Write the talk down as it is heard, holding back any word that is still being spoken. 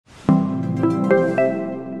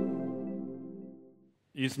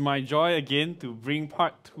It's my joy again to bring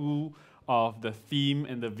part 2 of the theme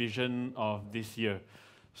and the vision of this year.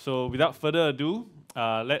 So without further ado,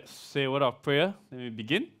 let's say a word of prayer. Let me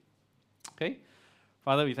begin. Okay.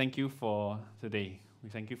 Father, we thank you for today. We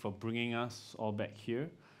thank you for bringing us all back here.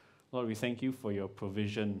 Lord, we thank you for your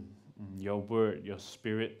provision, your word, your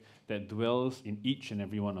spirit that dwells in each and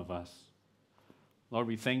every one of us. Lord,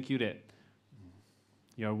 we thank you that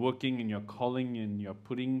you're working and you're calling and you're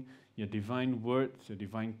putting your divine words, your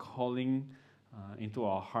divine calling into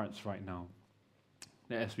our hearts right now.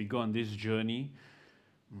 That as we go on this journey,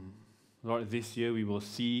 Lord, this year we will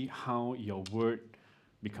see how your word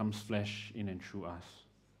becomes flesh in and through us.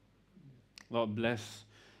 Lord, bless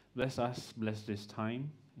us, bless this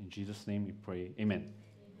time. In Jesus' name we pray. Amen.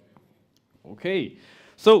 Okay,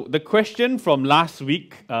 so the question from last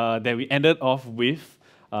week that we ended off with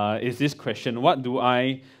is this question: what do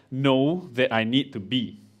I know that I need to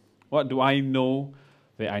be? What do I know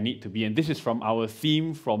that I need to be? And this is from our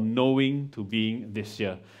theme, from knowing to being this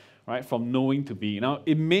year, right? From knowing to being. Now,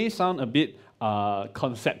 it may sound a bit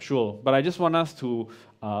conceptual, but I just want us to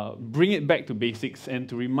bring it back to basics and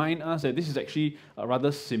to remind us that this is actually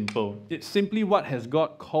rather simple. It's simply what has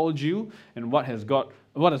God called you and what does God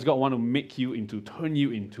want to make you into, turn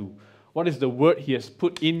you into. What is the word He has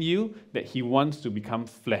put in you that He wants to become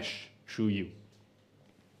flesh through you?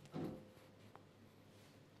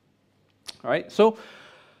 All right, so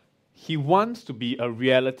He wants to be a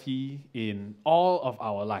reality in all of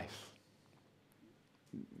our life.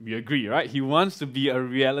 We agree, right? He wants to be a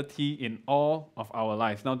reality in all of our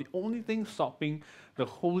lives. Now, the only thing stopping the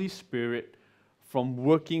Holy Spirit from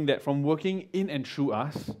working in and through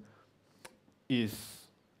us is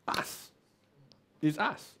us. Is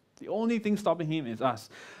us. The only thing stopping Him is us.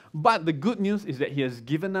 But the good news is that He has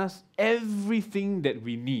given us everything that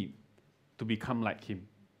we need to become like Him.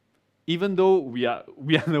 Even though we are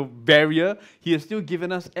the barrier, He has still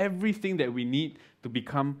given us everything that we need to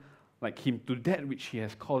become like Him, to that which He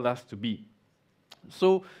has called us to be.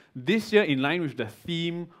 So this year, in line with the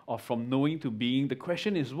theme of from knowing to being, the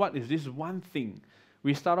question is, what is this one thing?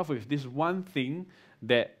 We start off with this one thing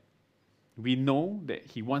that we know that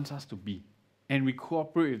He wants us to be. And we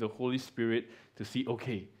cooperate with the Holy Spirit to see,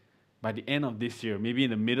 okay, by the end of this year, maybe in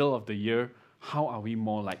the middle of the year, how are we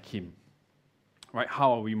more like Him? Right?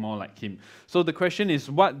 How are we more like Him? So the question is,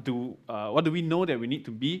 what do we know that we need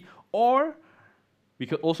to be? Or we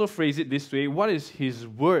could also phrase it this way: what is His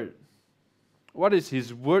word? What is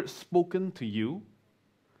His word spoken to you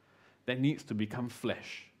that needs to become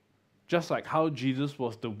flesh? Just like how Jesus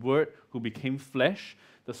was the Word who became flesh,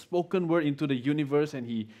 the spoken word into the universe, and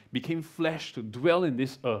He became flesh to dwell in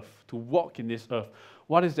this earth, to walk in this earth.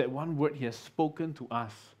 What is that one word He has spoken to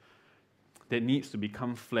us that needs to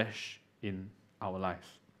become flesh in our lives?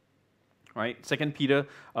 Right? 2 Peter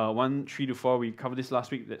 1, 3-4, we covered this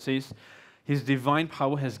last week, that says, His divine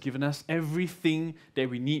power has given us everything that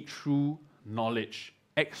we need through knowledge,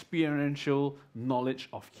 experiential knowledge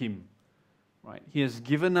of Him. Right? He has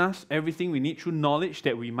given us everything we need through knowledge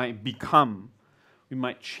that we might become, we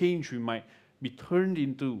might change, we might be turned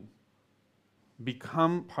into,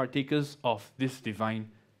 become partakers of this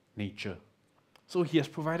divine nature. So He has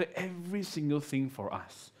provided every single thing for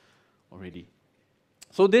us already.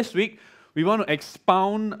 So this week, we want to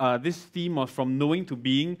expound this theme of from knowing to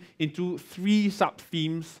being into 3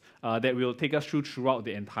 sub-themes that will take us throughout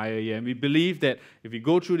the entire year. And we believe that if we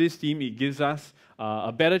go through this theme, it gives us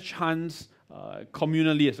a better chance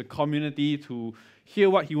communally, as a community, to hear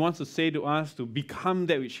what He wants to say to us, to become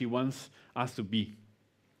that which He wants us to be.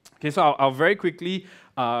 Okay, so I'll very quickly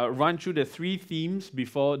run through the 3 themes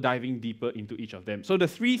before diving deeper into each of them. So the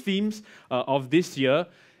 3 themes of this year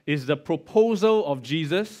is the proposal of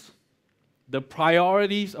Jesus, the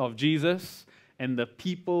priorities of Jesus, and the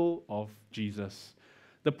people of Jesus.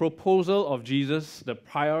 The proposal of Jesus, the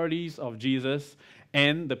priorities of Jesus,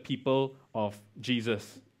 and the people of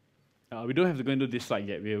Jesus. We don't have to go into this slide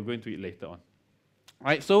yet. We'll go into it later on. All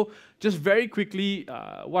right, so just very quickly,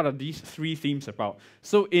 what are these 3 themes about?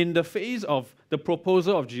 So in the phase of the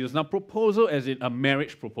proposal of Jesus, now proposal as in a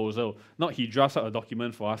marriage proposal, not He drafts out a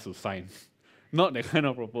document for us to sign. Not that kind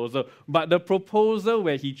of proposal, but the proposal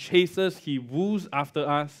where He chases, He woos after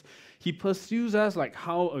us, He pursues us like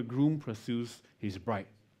how a groom pursues his bride.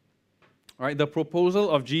 All right, the proposal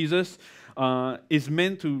of Jesus is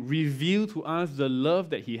meant to reveal to us the love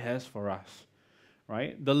that He has for us.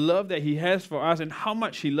 Right? The love that He has for us and how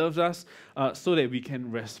much He loves us so that we can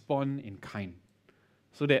respond in kind.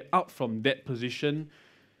 So that out from that position,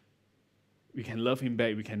 we can love Him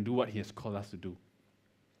back, we can do what He has called us to do.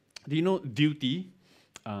 Do you know duty?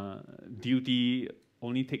 uh, duty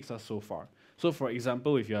only takes us so far. So, for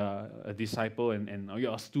example, if you're a disciple or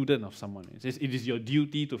you're a student of someone, it says it is your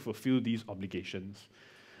duty to fulfill these obligations.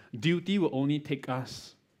 Duty will only take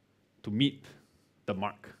us to meet the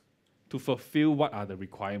mark, to fulfill what are the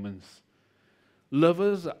requirements.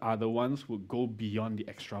 Lovers are the ones who go beyond the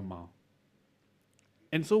extra mile.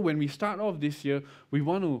 And so when we start off this year, we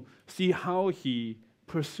want to see how he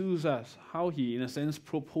pursues us, how he, in a sense,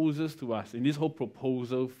 proposes to us in this whole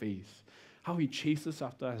proposal phase, how he chases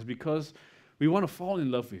after us, because we want to fall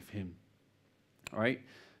in love with him, all right?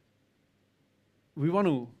 We want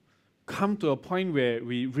to come to a point where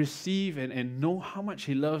we receive and know how much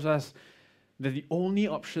he loves us, that the only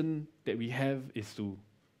option that we have is to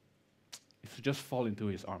just fall into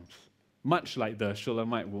his arms, much like the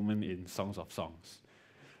Shulamite woman in Songs of Songs.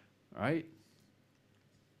 Right?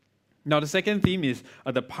 Now, the second theme is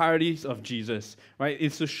the priorities of Jesus. Right?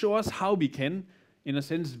 It's to show us how we can, in a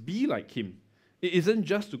sense, be like him. It isn't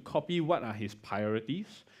just to copy what are his priorities.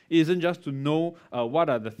 It isn't just to know what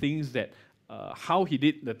are the things that, how he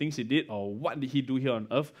did the things he did, or what did he do here on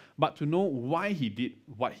earth, but to know why he did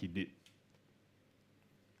what he did.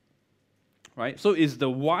 Right? So it's the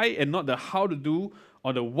why and not the how to do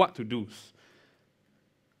or the what to do's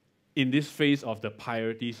in this phase of the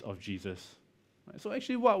priorities of Jesus. Right? So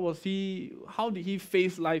actually, how did he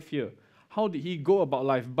face life here? How did he go about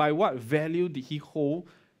life? By what value did he hold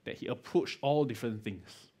that he approached all different things?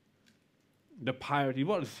 The priority,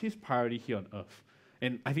 what is his priority here on earth?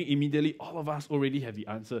 And I think immediately all of us already have the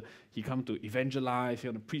answer. He come to evangelize, he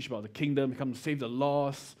come to preach about the kingdom, he come to save the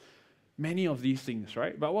lost, many of these things,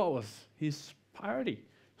 right? But what was his priority?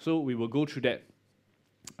 So we will go through that.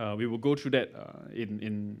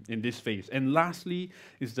 In this phase. And lastly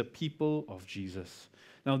is the people of Jesus.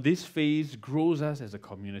 Now this phase grows us as a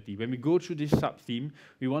community. When we go through this sub-theme,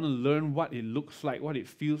 we want to learn what it looks like, what it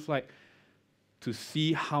feels like to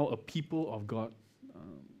see how a people of God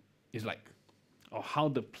is like, or how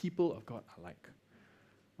the people of God are like.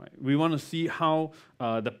 Right? We want to see how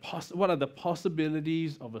what are the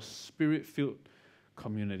possibilities of a spirit-filled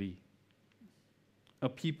community. A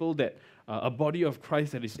people that, a body of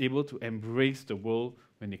Christ that is able to embrace the world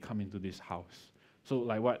when they come into this house. So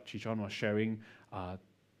like what Chichon was sharing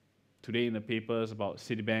today in the papers about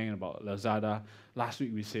Citibank and about Lazada, last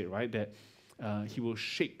week we said, right, that he will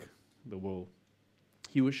shake the world.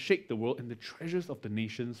 He will shake the world and the treasures of the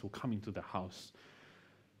nations will come into the house.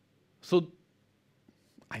 So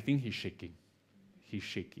I think he's shaking. He's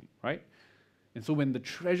shaking, right? And so when the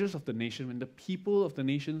treasures of the nation, when the people of the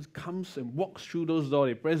nations comes and walks through those doors,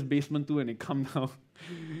 they press basement 2 and they come down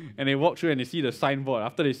and they walk through and they see the signboard.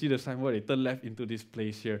 After they see the signboard, they turn left into this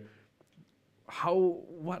place here.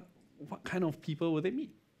 What kind of people will they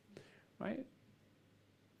meet? Right?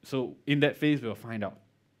 So in that phase, we'll find out.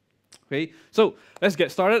 Okay, so let's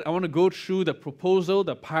get started. I want to go through the proposal,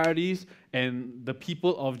 the priorities, and the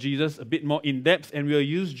people of Jesus a bit more in depth, and we'll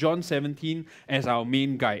use John 17 as our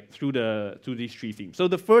main guide through these three themes. So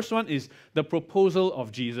the first one is the proposal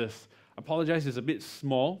of Jesus. I apologize, it's a bit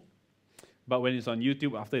small, but when it's on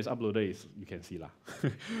YouTube, after it's uploaded, you can see lah.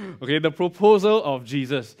 Okay, the proposal of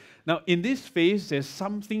Jesus. Now, in this phase, there's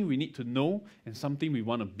something we need to know and something we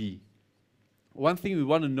want to be. One thing we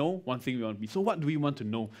want to know, one thing we want to be. So what do we want to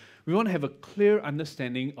know? We want to have a clear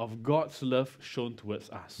understanding of God's love shown towards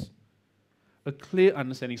us. A clear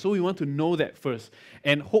understanding. So we want to know that first.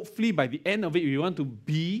 And hopefully by the end of it, we want to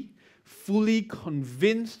be fully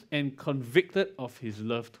convinced and convicted of his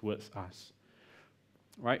love towards us.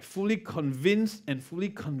 Right? Fully convinced and fully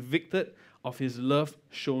convicted of his love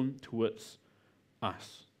shown towards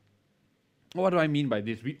us. What do I mean by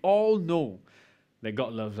this? We all know that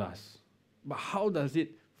God loves us. But how does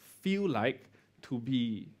it feel like to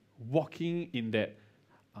be walking in that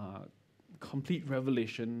complete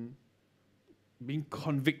revelation, being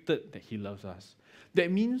convicted that he loves us?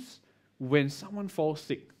 That means when someone falls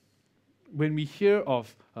sick, when we hear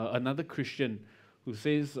of another Christian who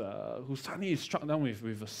says, who suddenly is struck down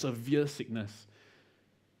with a severe sickness,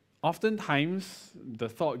 oftentimes the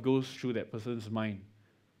thought goes through that person's mind,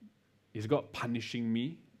 is God punishing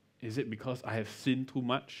me? Is it because I have sinned too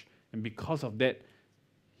much? And because of that,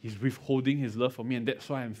 he's withholding his love for me, and that's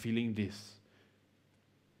why I'm feeling this.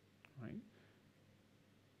 Right?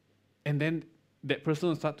 And then that person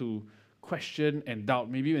will start to question and doubt.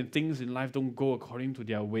 Maybe when things in life don't go according to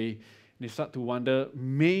their way, they start to wonder,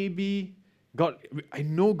 maybe God, I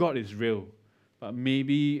know God is real, but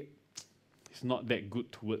maybe he's not that good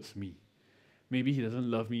towards me. Maybe he doesn't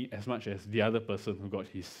love me as much as the other person who got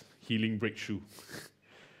his healing breakthrough.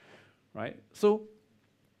 Right? So,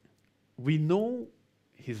 we know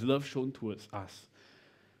his love shown towards us.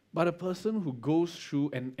 But a person who goes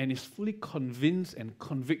through and is fully convinced and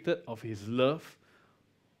convicted of his love,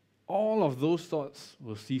 all of those thoughts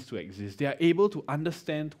will cease to exist. They are able to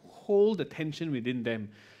understand, hold the tension within them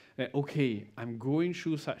that, okay, I'm going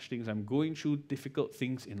through such things, I'm going through difficult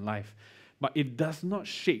things in life, but it does not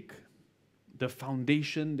shake the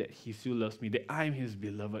foundation that he still loves me, that I'm his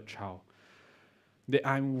beloved child, that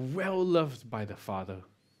I'm well loved by the Father.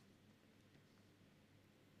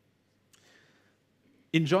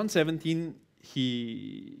 In John 17,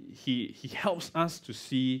 he helps us to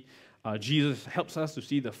see, Jesus helps us to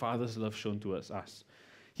see the Father's love shown towards us.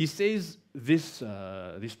 He says this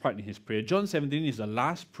part in his prayer. John 17 is the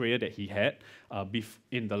last prayer that he had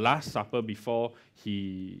in the Last Supper before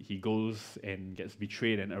he goes and gets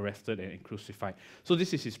betrayed and arrested and crucified. So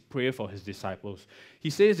this is his prayer for his disciples. He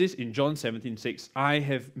says this in John 17:6, I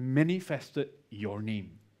have manifested your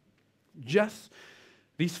name. Just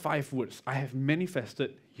these 5 words, I have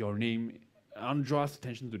manifested your name. I'll draw us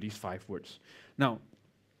attention to these 5 words. Now,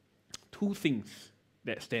 2 things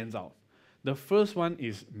that stands out. The first one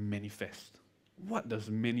is manifest. What does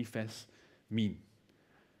manifest mean?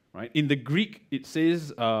 Right? In the Greek, it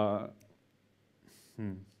says, I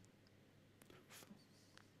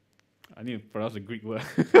need to pronounce the Greek word.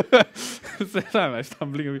 Sometimes I'm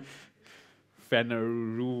stumbling a bit.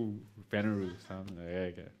 Phaneru.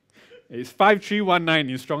 Okay. It's 5319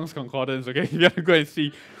 in Strong's Concordance, okay? You have to go and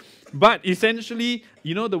see. But essentially,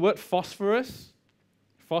 you know the word phosphorus?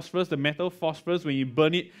 Phosphorus, the metal phosphorus, when you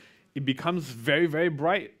burn it, it becomes very, very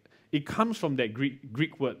bright. It comes from that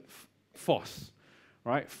Greek word, phos,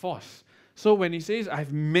 right? Phos. So when he says, I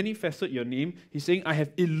have manifested your name, he's saying, I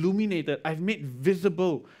have illuminated, I've made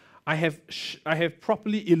visible, I have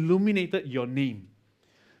properly illuminated your name.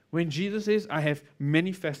 When Jesus says, I have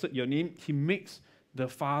manifested your name, he makes the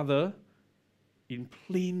Father in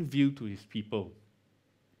plain view to his people.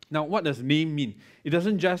 Now, what does name mean? It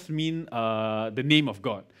doesn't just mean the name of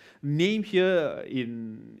God. Name here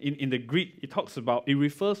in the Greek, it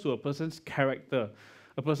refers to a person's character,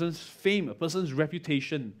 a person's fame, a person's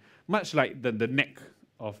reputation, much like the neck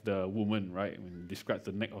of the woman, right? When it describes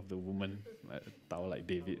the neck of the woman, like Tao like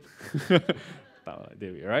David. Tao like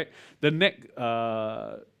David, right? The neck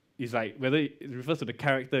is like, whether it refers to the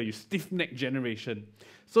character, you stiff-necked generation.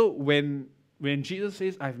 So when Jesus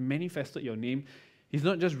says, I've manifested your name, he's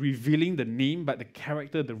not just revealing the name, but the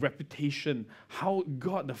character, the reputation, how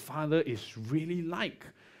God the Father is really like.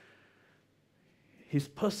 His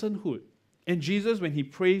personhood. And Jesus, when he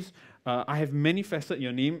prays, I have manifested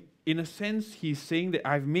your name, in a sense, he's saying that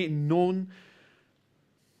I've made known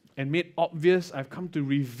and made obvious, I've come to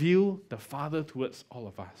reveal the Father towards all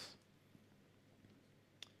of us.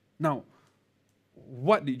 Now,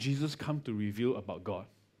 what did Jesus come to reveal about God?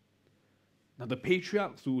 Now, the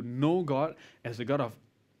patriarchs who know God as the God of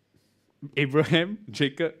Abraham,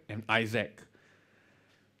 Jacob, and Isaac.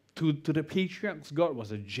 To the patriarchs, God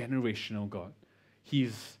was a generational God.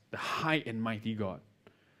 He's the high and mighty God.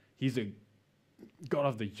 He's the God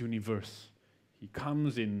of the universe. He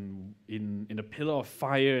comes in a pillar of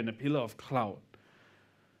fire and a pillar of cloud.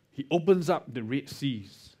 He opens up the Red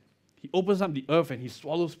Seas. He opens up the earth and he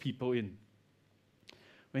swallows people in.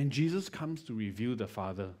 When Jesus comes to reveal the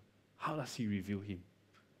Father, how does he reveal him?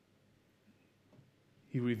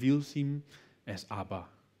 He reveals him as Abba.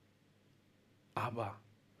 Abba.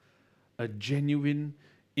 A genuine,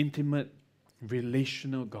 intimate,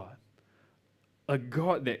 relational God. A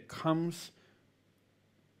God that comes,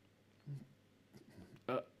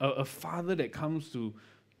 a Father that comes to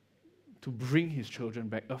bring his children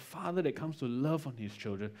back. A Father that comes to love on his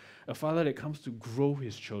children. A Father that comes to grow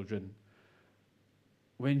his children.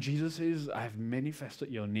 When Jesus says, I have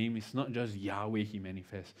manifested your name, it's not just Yahweh he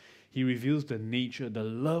manifests. He reveals the nature, the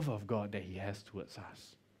love of God that he has towards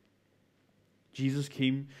us. Jesus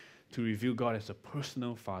came to reveal God as a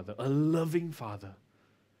personal Father, a loving Father.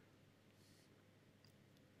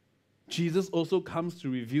 Jesus also comes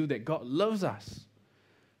to reveal that God loves us,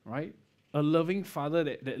 right? A loving Father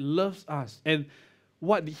that loves us. And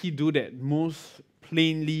what did he do that most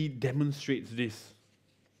plainly demonstrates this?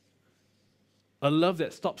 A love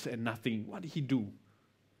that stops at nothing. What did he do?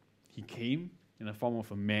 He came in the form of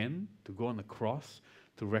a man to go on the cross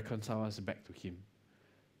to reconcile us back to him.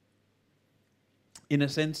 In a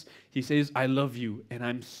sense, he says, I love you, and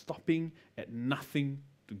I'm stopping at nothing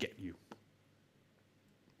to get you.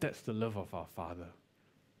 That's the love of our Father.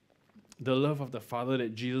 The love of the Father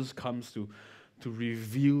that Jesus comes to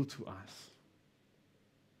reveal to us.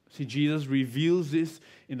 See, Jesus reveals this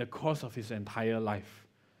in the course of his entire life.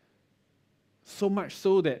 So much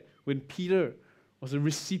so that when Peter was a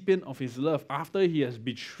recipient of his love after he has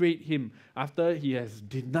betrayed him, after he has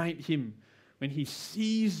denied him. When he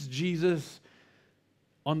sees Jesus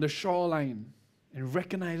on the shoreline and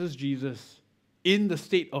recognizes Jesus in the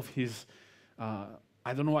state of his, I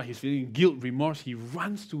don't know what he's feeling, guilt, remorse, he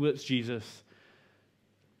runs towards Jesus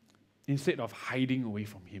instead of hiding away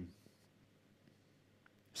from him.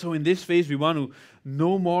 So in this phase, we want to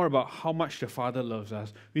know more about how much the Father loves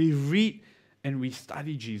us. We read and we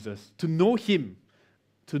study Jesus. To know him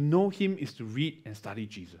is to read and study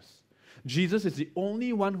Jesus. Jesus is the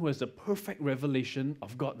only one who has the perfect revelation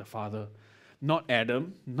of God the Father. Not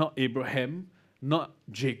Adam, not Abraham, not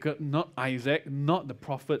Jacob, not Isaac, not the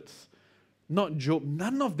prophets, not Job.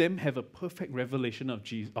 None of them have a perfect revelation of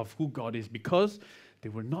Jesus, of who God is, because they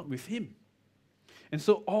were not with him. And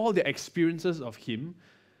so all their experiences of him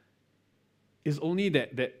is only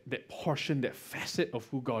that portion, that facet of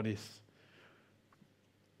who God is.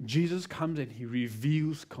 Jesus comes and he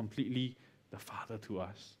reveals completely the Father to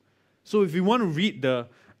us. So if we want to read the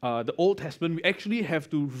Old Testament, we actually have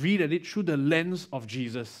to read at it through the lens of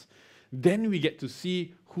Jesus. Then we get to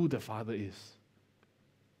see who the Father is.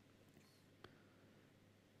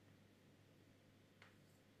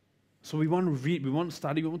 So we want to read, we want to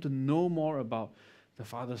study, we want to know more about the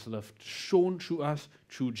Father's love shown through us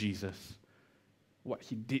through Jesus. What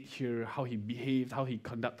he did here, how he behaved, how he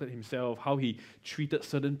conducted himself, how he treated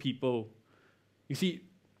certain people. You see,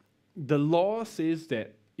 the law says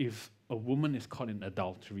that if a woman is caught in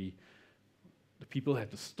adultery, the people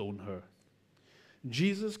have to stone her.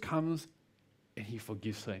 Jesus comes and he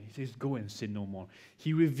forgives her and he says, go and sin no more.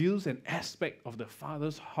 He reveals an aspect of the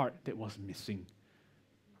Father's heart that was missing.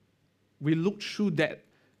 We look through that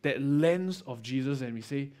lens of Jesus and we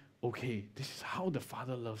say, okay, this is how the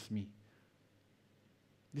Father loves me.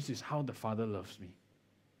 This is how the Father loves me.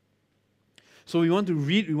 So we want to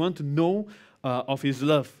read, we want to know of his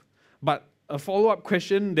love. But a follow-up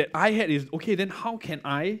question that I had is, okay, then how can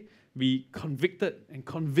I be convicted and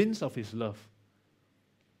convinced of his love?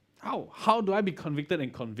 How? How do I be convicted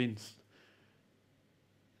and convinced?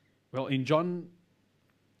 Well, in John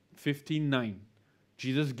 15:9,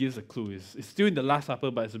 Jesus gives a clue. It's still in the Last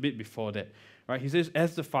Supper, but it's a bit before that. Right? He says,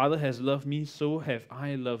 as the Father has loved me, so have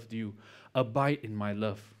I loved you. Abide in my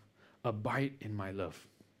love. Abide in my love.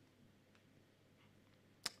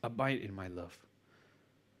 Abide in my love.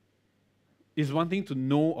 It's one thing to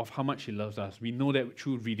know of how much he loves us. We know that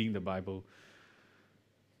through reading the Bible.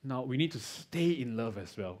 Now, we need to stay in love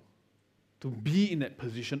as well. To be in that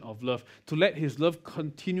position of love. To let his love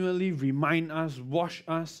continually remind us, wash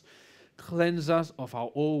us, cleanse us of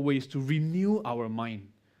our old ways, to renew our mind.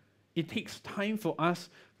 It takes time for us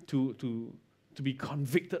to be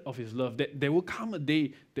convicted of his love. That there will come a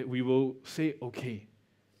day that we will say, okay,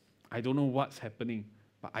 I don't know what's happening,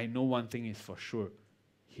 but I know one thing is for sure,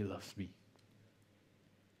 he loves me.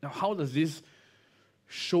 Now, how does this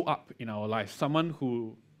show up in our lives? Someone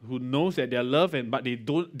who knows that they're loved but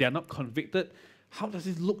they're not convicted. How does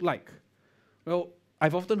this look like? Well,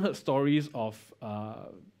 I've often heard stories of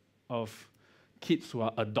kids who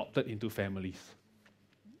are adopted into families.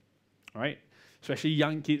 Right? Especially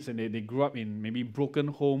young kids, and they grew up in maybe broken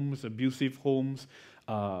homes, abusive homes,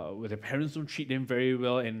 where their parents don't treat them very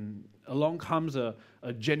well, and along comes a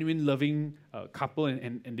genuine loving couple,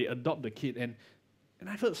 and they adopt the kid. And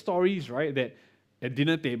I've heard stories, right, that at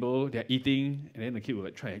dinner table, they're eating, and then the kid will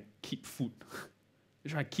try to keep food. They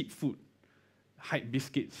try to keep food, hide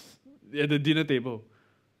biscuits at the dinner table.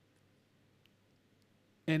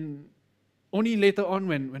 And only later on,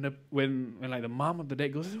 when like the mom or the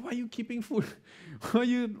dad goes, why are you keeping food? why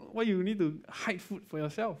you need to hide food for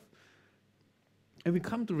yourself? And we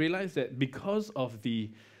come to realize that because of the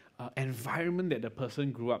environment that the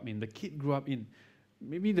person grew up in, the kid grew up in,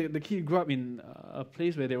 maybe the kid grew up in a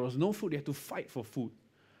place where there was no food, they had to fight for food.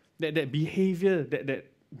 That behavior, that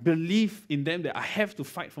belief in them that I have to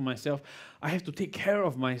fight for myself, I have to take care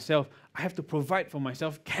of myself, I have to provide for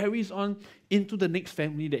myself, carries on into the next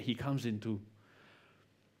family that he comes into.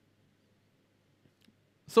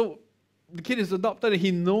 So the kid is adopted and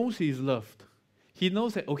he knows he's loved. He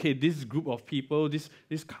knows that, okay, this group of people, this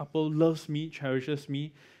couple loves me, cherishes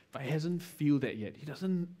me, but he hasn't feel that yet. He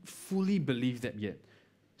doesn't fully believe that yet.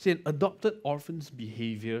 See, an adopted orphan's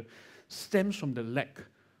behavior stems from the lack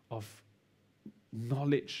of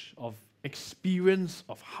knowledge, of experience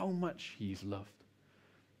of how much he is loved.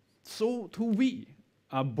 So too we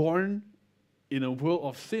are born in a world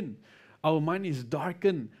of sin. Our mind is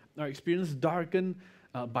darkened, our experience darkened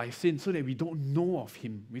by sin, so that we don't know of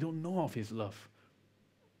him, we don't know of his love.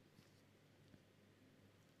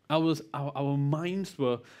 Our minds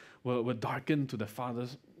were darkened to the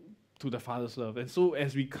Father's to the Father's love. And so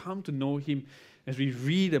as we come to know Him, as we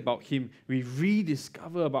read about Him, we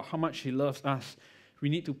rediscover about how much He loves us, we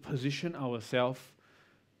need to position ourselves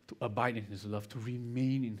to abide in His love, to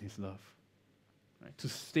remain in His love. Right? To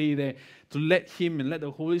stay there, to let Him and let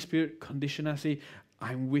the Holy Spirit condition us, say,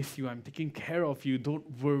 I'm with you, I'm taking care of you, don't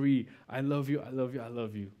worry, I love you, I love you, I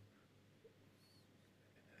love you.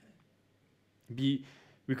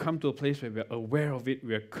 We come to a place where we're aware of it,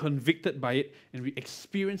 we're convicted by it, and we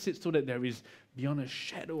experience it so that there is, beyond a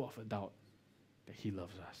shadow of a doubt, that He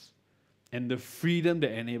loves us. And the freedom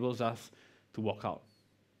that enables us to walk out.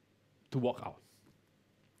 To walk out.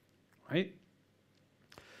 Right?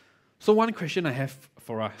 So one question I have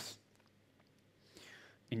for us,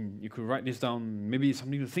 and you could write this down, maybe it's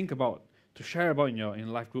something to think about, to share about in your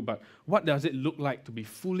life group, but what does it look like to be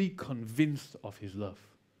fully convinced of His love?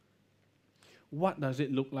 What does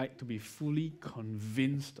it look like to be fully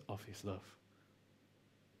convinced of His love?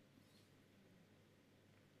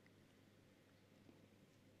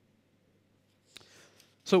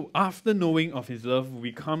 So after knowing of His love,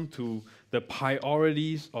 we come to the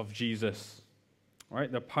priorities of Jesus. Right?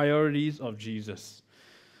 The priorities of Jesus.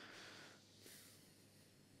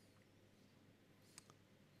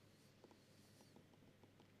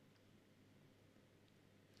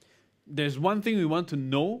 There's one thing we want to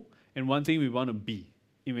know and one thing we want to be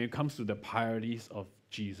when it comes to the priorities of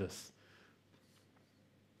Jesus.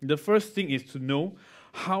 The first thing is to know,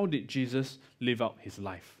 how did Jesus live out His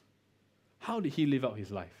life? How did He live out His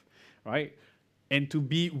life? Right? And to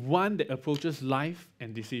be one that approaches life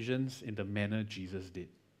and decisions in the manner Jesus did.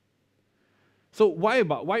 So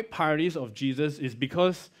why priorities of Jesus is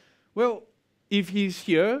because, well, if He's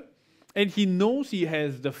here and He knows He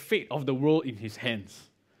has the fate of the world in His hands,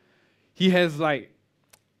 He has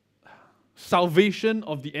salvation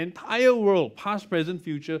of the entire world, past, present,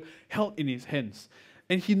 future, held in His hands.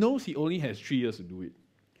 And He knows He only has 3 years to do it.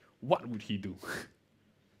 What would He do?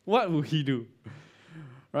 What would He do?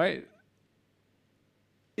 Right?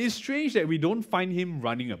 It's strange that we don't find Him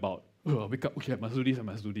running about. Oh, wake up, okay, I must do this, I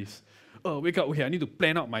must do this. Oh, wake up, okay, I need to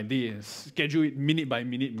plan out my day and schedule it minute by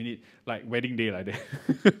minute, like wedding day like that.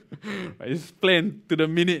 Right? It's planned to the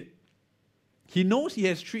minute. He knows He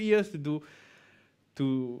has 3 years to do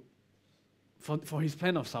for His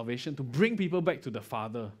plan of salvation, to bring people back to the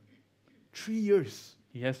Father. 3 years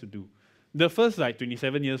He has to do. The first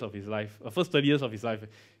 27 years of His life, first 30 years of His life,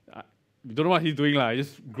 we don't know what He's doing,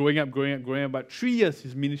 just growing up, but 3 years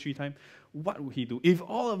His ministry time, what would He do? If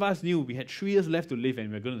all of us knew we had 3 years left to live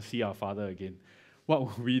and we're going to see our Father again, what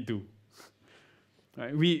would we do?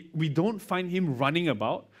 Right? We don't find Him running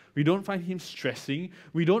about, we don't find Him stressing,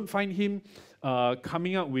 we don't find Him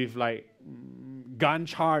coming up with Gantt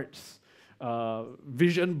charts,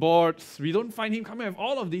 vision boards. We don't find Him coming with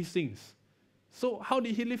all of these things. So how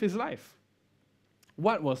did He live His life?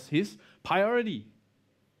 What was His priority?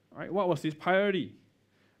 Right? What was His priority?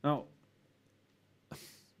 Now,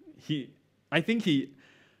 I think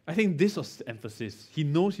this was the emphasis. He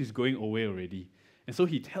knows He's going away already. And so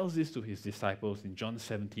He tells this to His disciples in John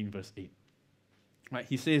 17, verse 8. Right?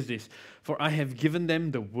 He says this, "For I have given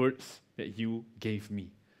them the words that you gave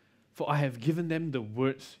me." For I have given them the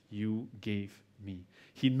words you gave me.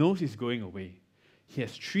 He knows He's going away. He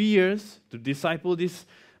has 3 years to disciple this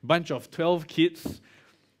bunch of 12 kids,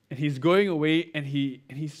 and He's going away, and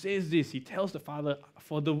he says this. He tells the Father,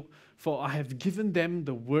 for I have given them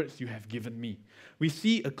the words you have given me. We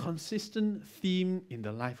see a consistent theme in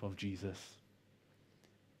the life of Jesus.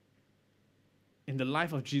 In the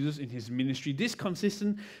life of Jesus, in His ministry, this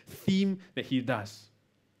consistent theme that He does,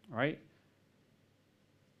 right?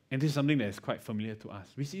 And this is something that is quite familiar to us.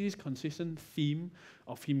 We see this consistent theme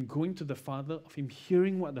of Him going to the Father, of Him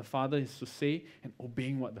hearing what the Father has to say and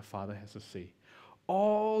obeying what the Father has to say.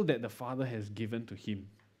 All that the Father has given to Him,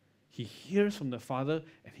 He hears from the Father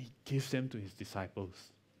and He gives them to His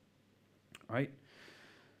disciples. Right?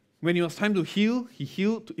 When it was time to heal, He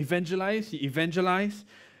healed. To evangelize, He evangelized.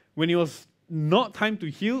 When it was not time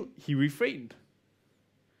to heal, He refrained.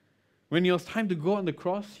 When it was time to go on the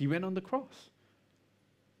cross, He went on the cross.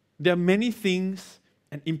 There are many things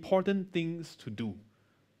and important things to do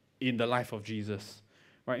in the life of Jesus,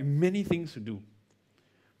 right? Many things to do.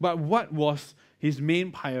 But what was His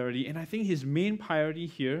main priority? And I think His main priority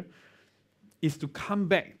here is to come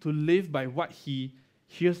back to live by what He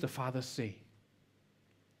hears the Father say.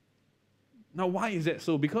 Now, why is that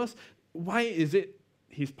so? Because why is it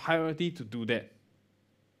His priority to do that?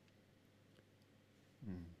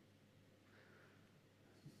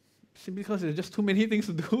 Simply because there's just too many things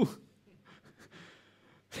to do.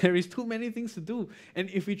 There is too many things to do. And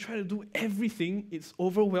if we try to do everything, it's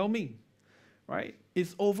overwhelming. right?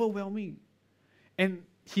 It's overwhelming. And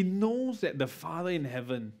he knows that the Father in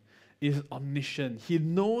heaven is omniscient. He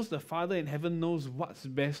knows the Father in heaven knows what's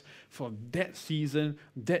best for that season,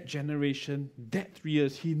 that generation, that 3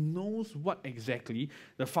 years. He knows what exactly,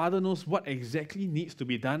 the Father knows what exactly needs to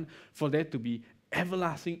be done for there to be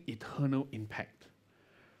everlasting, eternal impact.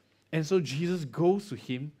 And so Jesus goes to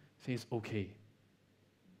him, says, okay,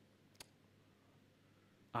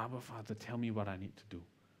 Abba Father, tell me what I need to do.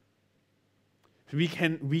 We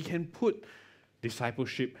can put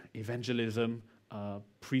discipleship, evangelism,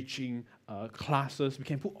 preaching, classes, we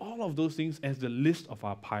can put all of those things as the list of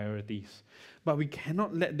our priorities. But we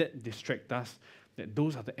cannot let that distract us, that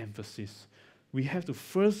those are the emphasis. We have to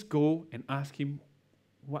first go and ask him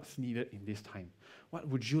what's needed in this time. What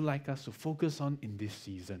would you like us to focus on in this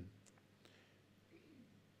season?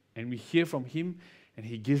 And we hear from him and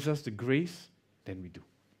he gives us the grace, then we do.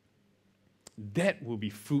 That will be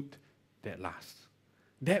fruit that lasts.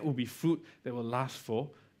 That will be fruit that will last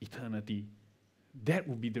for eternity. That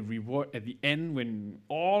will be the reward at the end when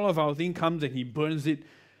all of our thing comes and he burns it,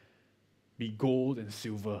 be gold and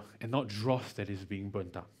silver and not dross that is being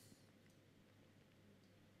burnt up.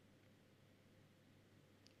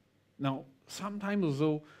 Now, sometimes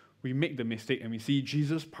also we make the mistake and we see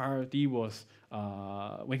Jesus' priority was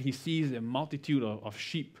when he sees a multitude of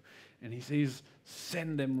sheep and he says,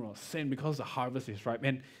 send them, Lord, send, because the harvest is ripe.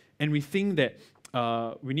 And we think that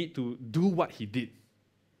we need to do what he did,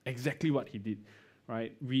 exactly what he did,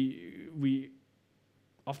 right? We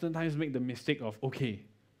oftentimes make the mistake of, okay,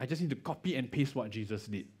 I just need to copy and paste what Jesus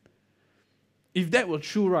did. If that were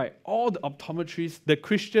true, right, all the optometrists, the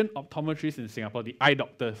Christian optometrists in Singapore, the eye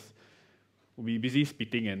doctors, will be busy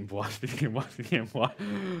spitting and blah, spitting and blah, spitting and blah,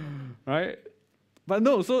 right? But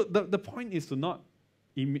no, so the point is to not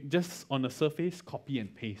just on the surface copy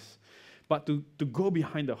and paste, but to go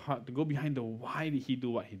behind the heart, to go behind the why did he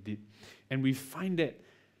do what he did. And we find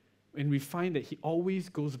that he always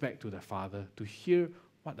goes back to the Father to hear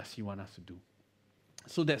what does he want us to do.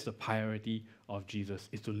 So that's the priority of Jesus,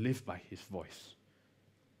 is to live by his voice.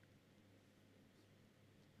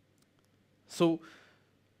 So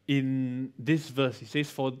in this verse, he says,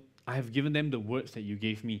 for I have given them the words that you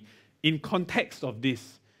gave me. In context of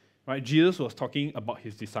this, right, Jesus was talking about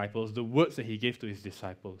his disciples, the words that he gave to his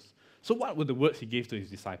disciples. So what were the words he gave to his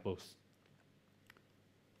disciples?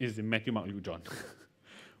 It's in Matthew, Mark, Luke, John.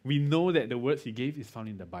 We know that the words he gave is found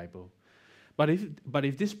in the Bible. But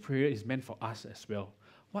if this prayer is meant for us as well,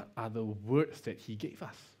 what are the words that he gave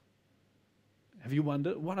us? Have you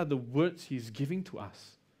wondered, what are the words he's giving to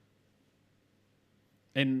us?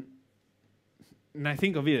 And I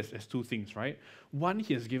think of it as two things, right? One,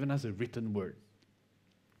 he has given us a written word.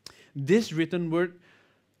 This written word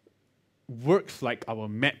works like our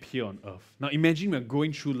map here on earth. Now imagine we're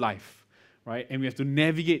going through life, right? And we have to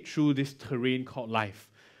navigate through this terrain called life.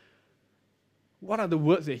 What are the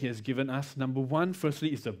words that he has given us? Number one,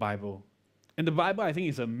 firstly, is the Bible. And the Bible, I think,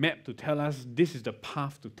 is a map to tell us this is the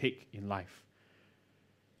path to take in life.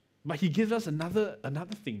 But he gives us another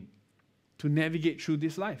thing to navigate through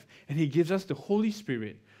this life. And he gives us the Holy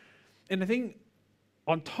Spirit. And I think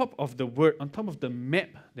on top of the word, on top of the map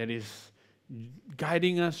that is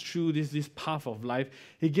guiding us through this path of life,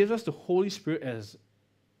 he gives us the Holy Spirit as,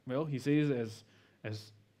 well, he says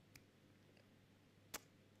as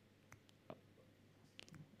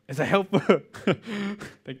a helper.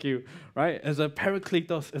 Thank you. Right? As a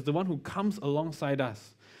paracletos, as the one who comes alongside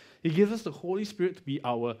us. He gives us the Holy Spirit to be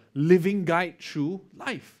our living guide through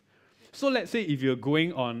life. So let's say if you're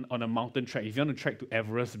going on a mountain trek, if you want to trek to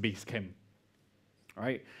Everest Base Camp,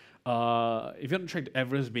 right? If you want to trek to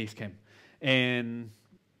Everest Base Camp, and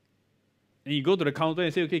you go to the counter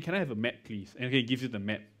and say, okay, can I have a map, please? And okay, it gives you the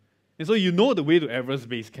map. And so you know the way to Everest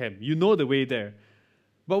Base Camp. You know the way there.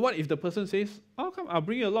 But what if the person says, oh, come, I'll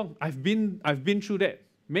bring you along. I've been through that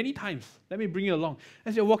many times. Let me bring you along.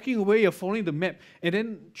 As you're walking away, you're following the map, and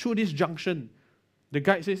then through this junction, the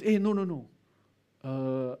guide says, hey, no.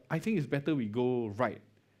 I think it's better we go right.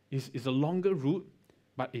 It's a longer route,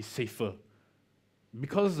 but it's safer.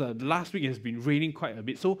 Because the last week it has been raining quite a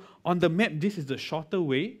bit. So on the map, this is the shorter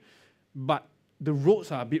way, but the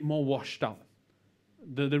roads are a bit more washed out.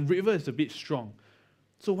 The river is a bit strong.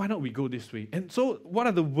 So why not we go this way? And so what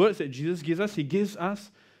are the words that Jesus gives us? He gives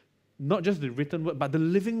us not just the written word, but the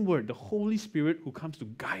living word, the Holy Spirit who comes to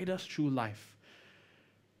guide us through life.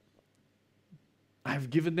 I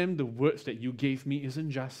have given them the words that you gave me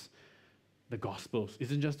isn't just the Gospels,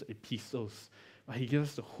 isn't just the epistles, but he gives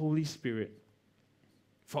us the Holy Spirit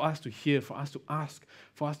for us to hear, for us to ask,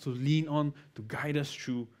 for us to lean on, to guide us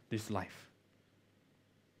through this life.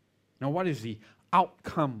 Now, what is the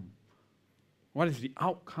outcome What is the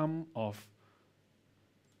outcome of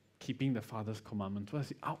keeping the Father's commandments? What is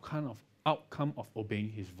the outcome of obeying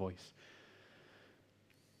His voice?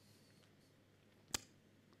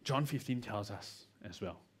 John 15 tells us as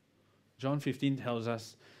well. John 15 tells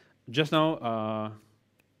us, John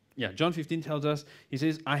 15 tells us, He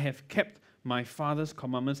says, I have kept my Father's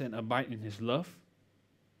commandments and abide in His love.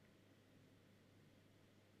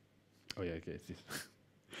 Oh yeah, okay, it's this.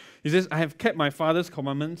 He says, I have kept my Father's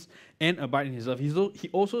commandments and abide in His love. He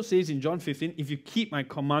also says in John 15, if you keep my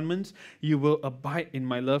commandments, you will abide in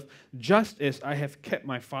my love, just as I have kept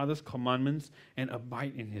my Father's commandments and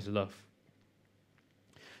abide in His love.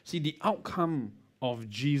 See, the outcome of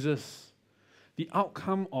Jesus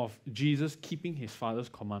keeping His Father's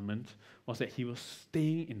commandments was that He was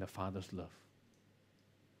staying in the Father's love.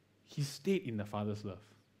 He stayed in the Father's love.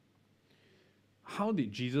 How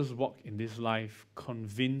did Jesus walk in this life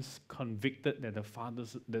convicted that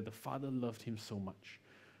the Father loved Him so much?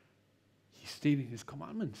 He stayed in His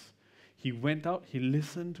commandments. He went out, He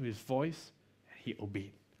listened to His voice, and He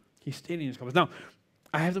obeyed. He stayed in His commandments. Now,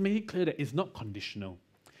 I have to make it clear that it's not conditional,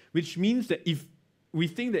 which means that if we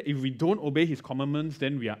think that if we don't obey His commandments,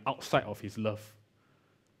 then we are outside of His love.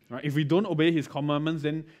 Right? If we don't obey His commandments,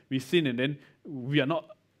 then we sin, and then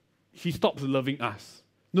He stops loving us.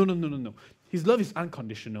 No. His love is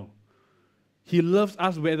unconditional. He loves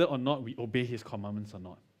us whether or not we obey His commandments or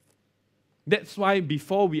not. That's why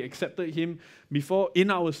before we accepted Him, before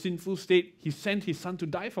in our sinful state, He sent His Son to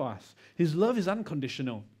die for us. His love is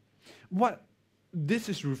unconditional. What this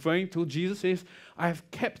is referring to, Jesus says, I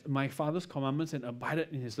have kept my Father's commandments and abided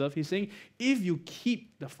in His love. He's saying, if you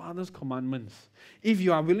keep the Father's commandments, if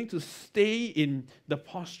you are willing to stay in the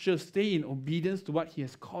posture, stay in obedience to what He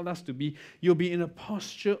has called us to be, you'll be in a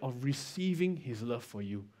posture of receiving His love for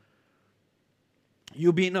you.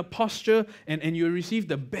 You'll be in a posture and you'll receive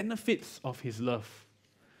the benefits of His love,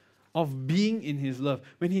 of being in His love.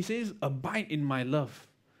 When He says, abide in my love,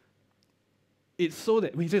 it's so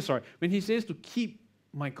that, when He says to keep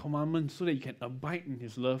my commandments so that you can abide in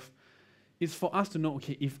His love, it's for us to know,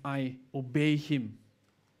 okay, if I obey Him,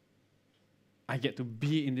 I get to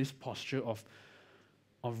be in this posture of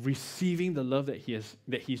receiving the love that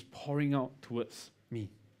He's pouring out towards me.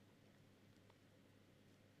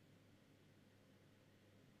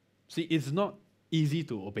 See, it's not easy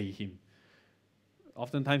to obey Him.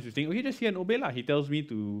 Oftentimes we think, okay, just hear and obey lah. He tells me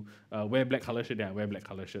to wear black color shirt, then I wear black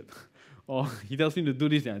color shirt. Or He tells me to do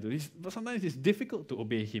this, then I do this. But sometimes it's difficult to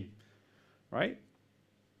obey Him, right?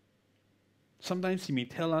 Sometimes He may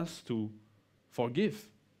tell us to forgive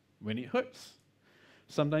when it hurts.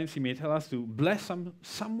 Sometimes He may tell us to bless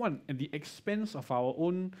someone at the expense of our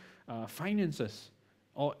own finances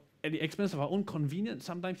or at the expense of our own convenience.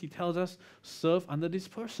 Sometimes He tells us, serve under this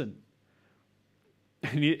person.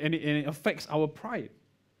 And it affects our pride,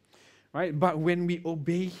 right? But when we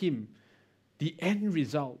obey Him, the end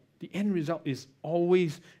result is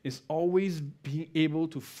always being able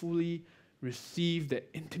to fully receive that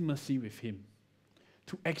intimacy with Him,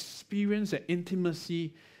 to experience that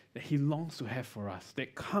intimacy that He longs to have for us,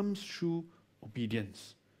 that comes through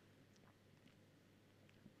obedience.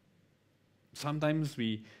 Sometimes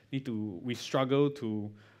we struggle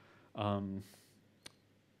to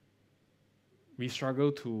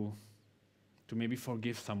maybe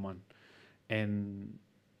forgive someone, and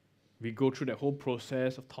we go through that whole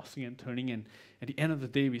process of tossing and turning, and at the end of the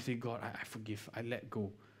day we say, God, I forgive, I let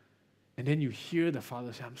go. And then you hear the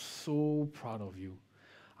Father say, I'm so proud of you.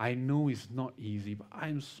 I know it's not easy, but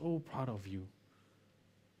I'm so proud of you.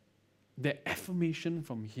 The affirmation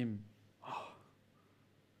from Him,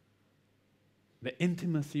 the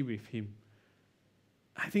intimacy with Him,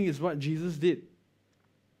 I think is what Jesus did.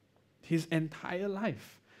 His entire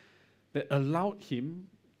life that allowed Him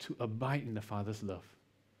to abide in the Father's love.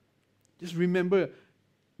 Just remember,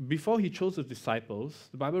 before He chose the disciples,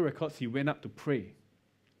 the Bible records He went up to pray.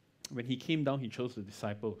 When He came down, He chose the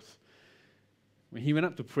disciples. When He went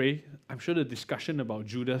up to pray, I'm sure the discussion about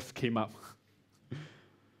Judas came up.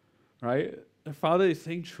 Right? The Father is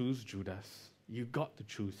saying, choose Judas. You got to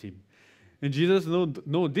choose him. And Jesus,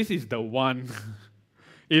 no, this is the one.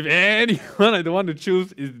 If anyone I don't want to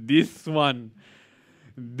choose is this one.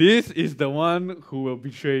 This is the one who will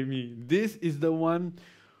betray me. This is the one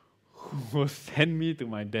who will send me to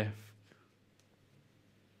my death.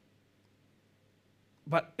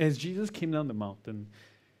 But as Jesus came down the mountain,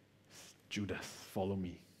 Judas, follow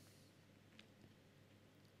me.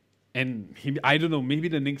 And I don't know, maybe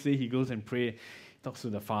the next day he goes and prays, talks to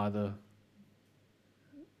the Father.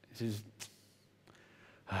 He says,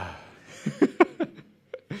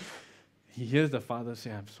 he hears the father say,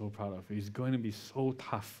 I'm so proud of you. It's going to be so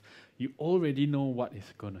tough. You already know what is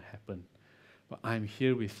going to happen. But I'm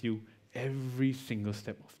here with you every single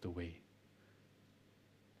step of the way.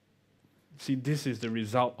 See, this is the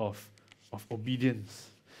result of obedience.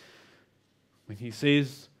 When he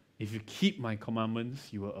says, if you keep my commandments,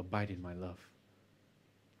 you will abide in my love.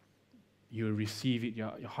 You will receive it.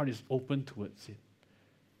 Your heart is open towards it.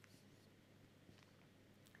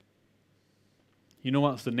 You know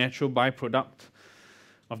what's the natural byproduct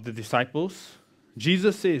of the disciples?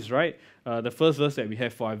 Jesus says, right, the first verse that we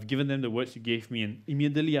have, for I've given them the words you gave me. And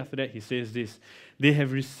immediately after that, he says this, they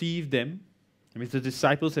have received them. I mean, the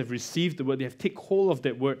disciples have received the word. They have taken hold of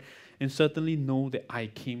that word and certainly know that I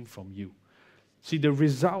came from you. See, the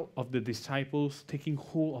result of the disciples taking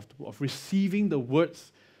hold of receiving the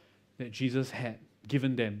words that Jesus had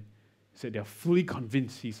given them is that they are fully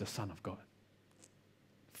convinced he's the Son of God.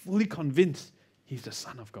 Fully convinced he's the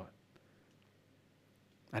Son of God.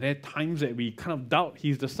 Are there times that we kind of doubt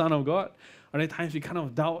he's the Son of God? Are there times we kind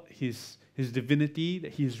of doubt his divinity,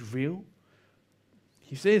 that he is real?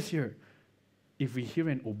 He says here, if we hear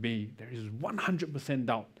and obey, there is 100%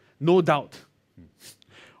 doubt. No doubt.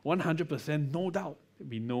 100% no doubt that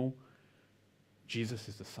we know Jesus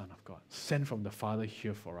is the Son of God, sent from the Father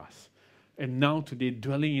here for us. And now today,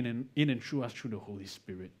 dwelling in and through us through the Holy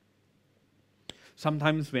Spirit.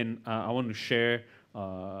 Sometimes when I want to share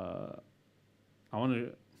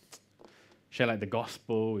like the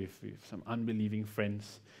gospel with some unbelieving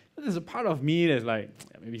friends, there's a part of me that's like,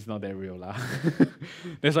 maybe it's not that real lah.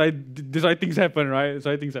 That's why things happen, right? That's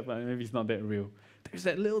why things happen. Maybe it's not that real. There's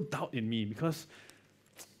that little doubt in me because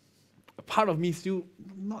a part of me is still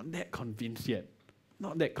not that convinced yet.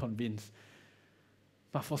 Not that convinced.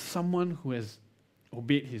 But for someone who has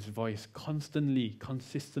obeyed his voice constantly,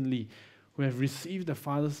 consistently, who have received the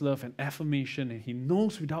Father's love and affirmation, and he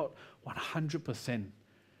knows without 100%,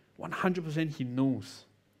 he knows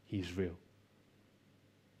he is real.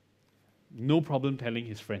 No problem telling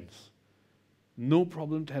his friends. No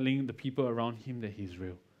problem telling the people around him that he's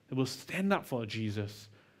real. They will stand up for Jesus.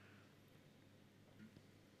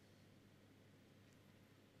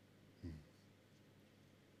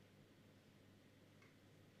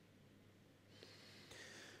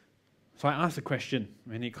 So I ask the question,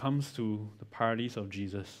 when it comes to the priorities of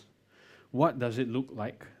Jesus, what does it look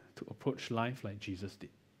like to approach life like Jesus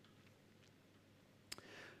did?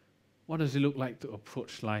 What does it look like to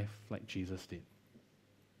approach life like Jesus did?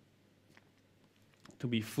 To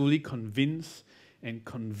be fully convinced and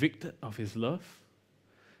convicted of his love,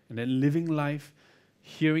 and then living life,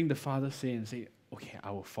 hearing the Father say, okay,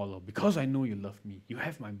 I will follow, because I know you love me. You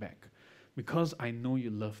have my back. Because I know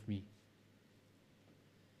you love me.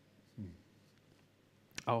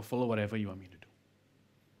 I will follow whatever you want me to do.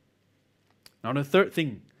 Now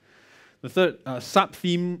the third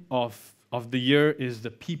sub-theme of the year is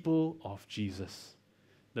the people of Jesus.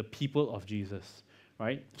 The people of Jesus,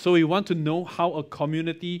 right? So we want to know how a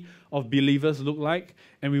community of believers look like,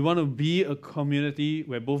 and we want to be a community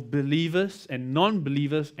where both believers and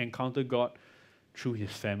non-believers encounter God through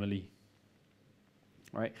his family,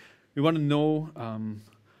 right? We want to know,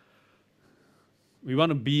 we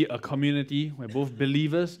want to be a community where both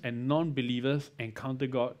believers and non-believers encounter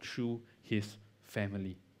God through his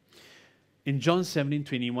family. In John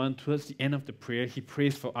 17:21, towards the end of the prayer, he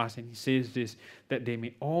prays for us and he says this, that they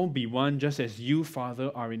may all be one, just as you,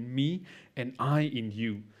 Father, are in me and I in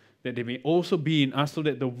you, that they may also be in us, so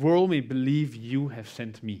that the world may believe you have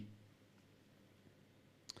sent me.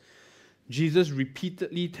 Jesus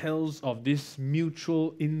repeatedly tells of this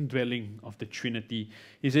mutual indwelling of the Trinity.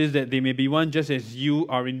 He says that they may be one just as you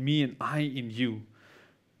are in me and I in you.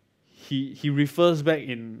 He refers back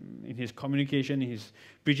in his communication, in his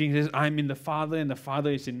preaching, he says, I'm in the Father and the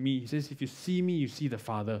Father is in me. He says, if you see me, you see the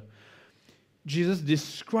Father. Jesus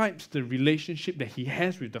describes the relationship that he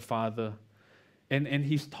has with the Father. And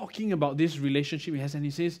he's talking about this relationship he has, and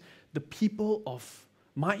he says, the people of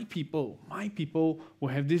my people will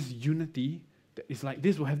have this unity that is like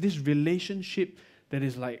this, will have this relationship that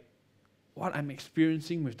is like what I'm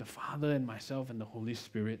experiencing with the Father and myself and the Holy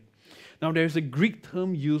Spirit. Now, there's a Greek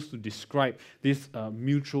term used to describe this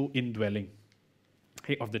mutual indwelling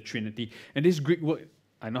of the Trinity. And this Greek word,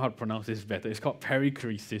 I know how to pronounce this better, it's called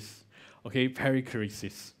perichoresis. Okay,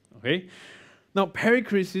 perichoresis. Okay? Now,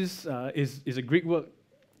 perichoresis is a Greek word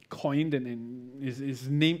coined and is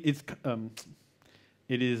named,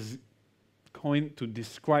 it is coined to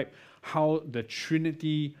describe how the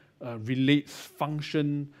Trinity relates,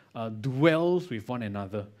 function, dwells with one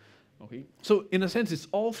another. Okay, so in a sense, it's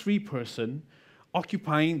all three persons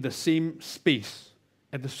occupying the same space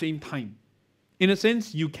at the same time In a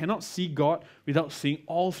sense, you cannot see God without seeing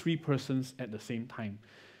all three persons at the same time.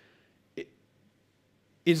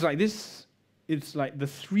 It's like this, it's like the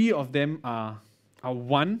three of them are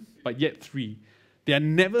one, but yet three. They are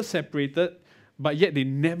never separated, but yet they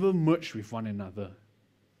never merge with one another.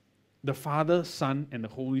 The Father, Son, and the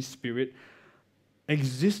Holy Spirit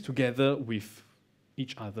exist together with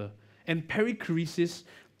each other. And perichoresis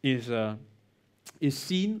is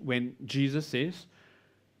seen when Jesus says,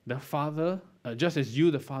 the Father, just as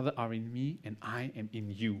you, the Father, are in me, and I am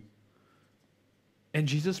in you. And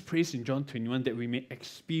Jesus prays in John 21 that we may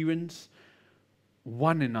experience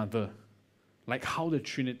one another, like how the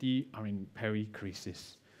Trinity are in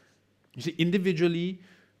perichoresis. You see, individually,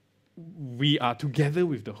 we are together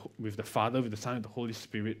with the Father, with the Son, and the Holy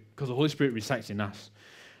Spirit, because the Holy Spirit resides in us,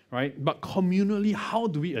 right? But communally, how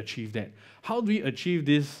do we achieve that? How do we achieve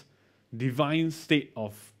this divine state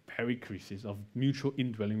of perichoresis, of mutual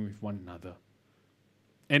indwelling with one another?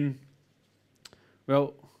 And,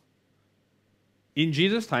 well, in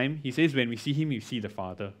Jesus' time, he says, when we see him, we see the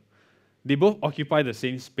Father. They both occupy the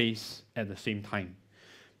same space at the same time.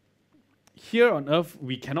 Here on earth,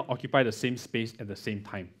 we cannot occupy the same space at the same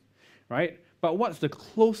time, right? But what's the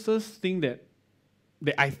closest thing that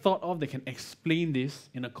I thought of that can explain this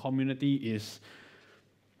in a community is,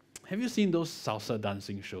 have you seen those salsa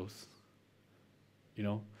dancing shows? You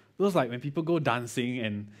know, those like when people go dancing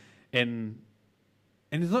and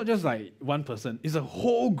it's not just like one person, it's a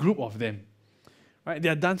whole group of them. Right? They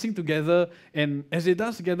are dancing together, and as they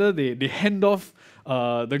dance together, they hand off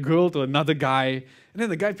the girl to another guy, and then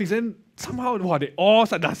the guy picks, and somehow they all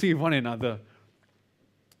start dancing with one another.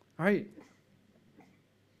 Right?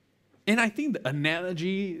 And I think the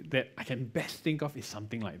analogy that I can best think of is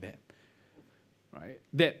something like that. Right?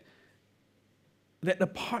 That a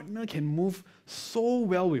partner can move so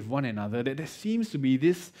well with one another that there seems to be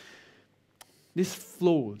this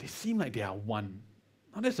flow. They seem like they are one.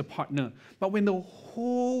 Not as a partner, but when the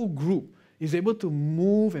whole group is able to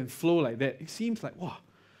move and flow like that, it seems like, wow,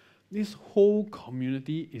 this whole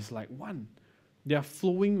community is like one. They are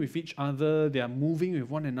flowing with each other, they are moving with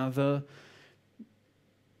one another,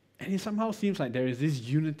 and it somehow seems like there is this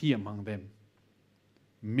unity among them.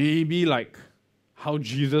 Maybe like how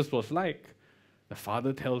Jesus was like. The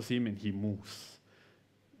Father tells him and he moves.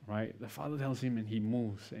 Right? The Father tells him and he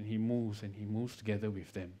moves, and he moves, and he moves together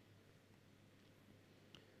with them.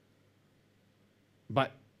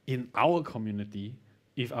 But in our community,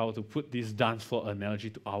 if I were to put this dance floor analogy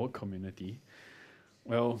to our community,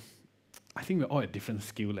 well, I think we're all at different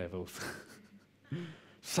skill levels.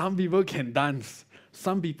 Some people can dance.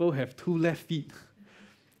 Some people have 2 left feet.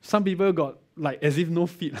 Some people got like as if no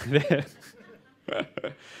feet like that.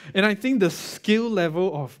 And I think the skill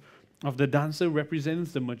level of the dancer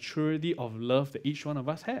represents the maturity of love that each one of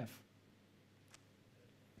us have.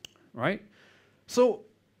 Right? So,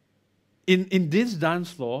 in this dance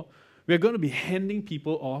floor, we're going to be handing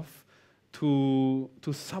people off to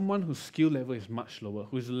someone whose skill level is much lower,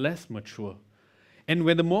 who is less mature. And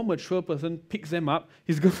when the more mature person picks them up,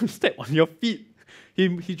 he's going to step on your feet.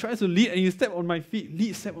 He tries to lead, and you step on my feet.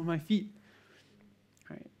 Lead, step on my feet.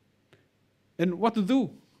 Right? And what to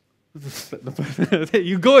do?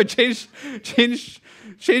 You go and change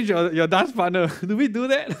your dance partner. Do we do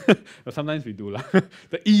that? Well, sometimes we do.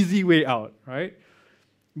 The easy way out, right?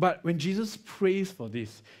 But when Jesus prays for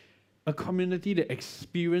this, a community that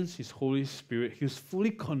experienced His Holy Spirit, He was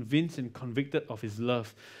fully convinced and convicted of His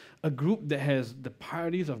love, a group that has the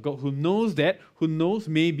priorities of God, who knows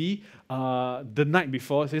maybe the night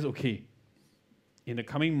before, says, okay, in the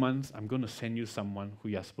coming months, I'm going to send you someone who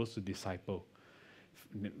you're supposed to disciple.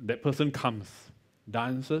 That person comes,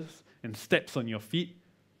 dances, and steps on your feet.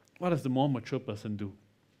 What does the more mature person do?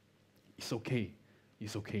 It's okay.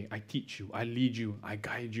 It's okay. I teach you. I lead you. I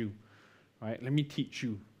guide you. Right? Let me teach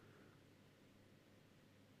you.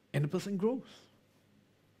 And the person grows.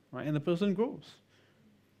 Right? And the person grows.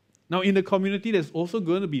 Now, in the community, there's also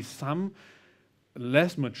going to be some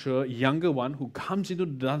less mature, younger one who comes into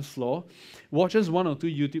the dance floor, watches 1 or 2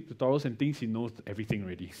 YouTube tutorials and thinks he knows everything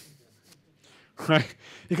already. Right?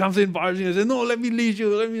 He comes in barging and says, no, let me lead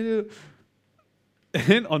you, let me do. And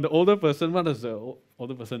then on the older person, what does the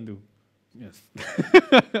older person do? Yes.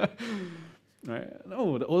 Right?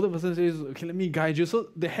 No, the older person says, okay, let me guide you. So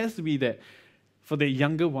there has to be that, for the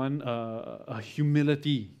younger one, a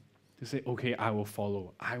humility to say, okay, I will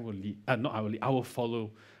follow, I will lead. Not I will lead, I will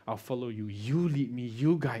follow. I'll follow you. You lead me,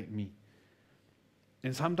 you guide me.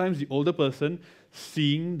 And sometimes the older person,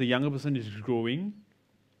 seeing the younger person is growing,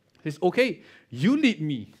 says, okay, you lead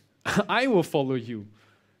me. I will follow you.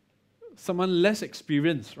 someone less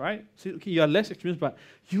experienced, right? Say, okay, you are less experienced, but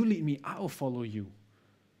you lead me, I will follow you.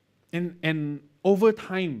 And over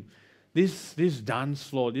time, this dance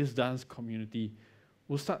floor, this dance community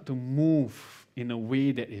will start to move in a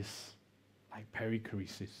way that is like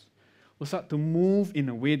perichoresis. Will start to move in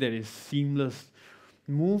a way that is seamless.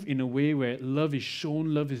 Move in a way where love is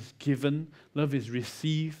shown, love is given, love is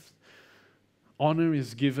received, honor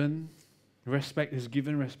is given, respect is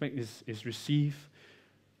given, respect is received.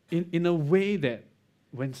 In a way that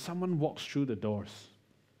when someone walks through the doors,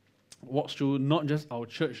 walks through not just our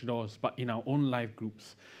church doors, but in our own life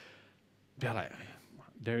groups, they're like,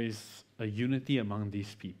 there is a unity among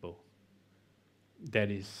these people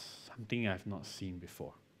that is something I've not seen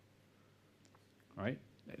before. Right?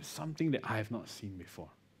 It's something that I have not seen before.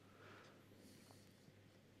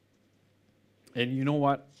 And you know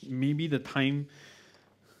what? Maybe the time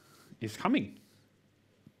is coming.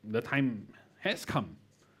 The time has come.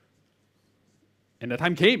 And the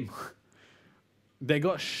time came that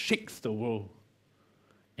God shakes the world.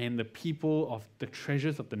 And the people of the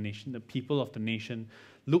treasures of the nation, the people of the nation,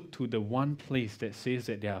 look to the one place that says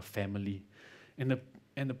that they are family. And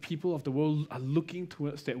the people of the world are looking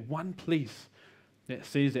towards that one place that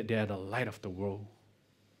says that they are the light of the world.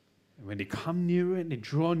 And when they come nearer and they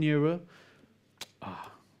draw nearer,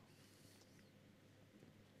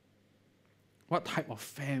 what type of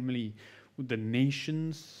family would the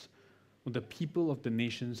nations, would the people of the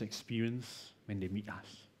nations experience when they meet us?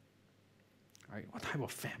 Right? What type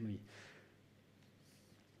of family?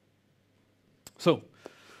 So,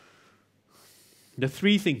 the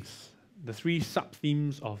three things, the three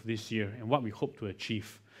sub-themes of this year and what we hope to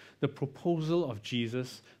achieve: the proposal of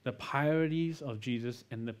Jesus, the priorities of Jesus,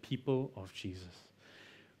 and the people of Jesus.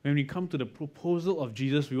 When we come to the proposal of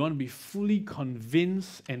Jesus, we want to be fully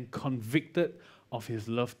convinced and convicted of his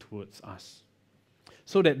love towards us,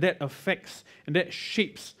 so that that affects and that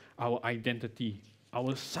shapes our identity,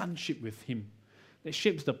 our sonship with him. That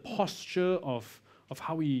shapes the posture of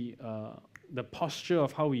how we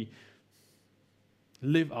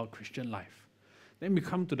live our Christian life. Then we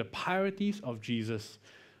come to the priorities of Jesus,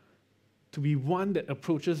 to be one that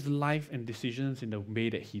approaches life and decisions in the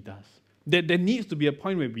way that he does. There needs to be a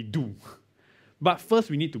point where we do. But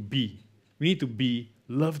first we need to be. We need to be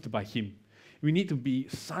loved by him. We need to be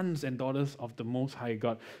sons and daughters of the Most High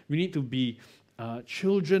God. We need to be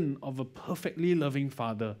children of a perfectly loving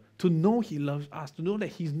Father, to know he loves us, to know that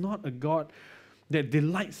he's not a God that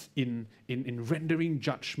delights in rendering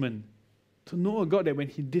judgment, to know a God that when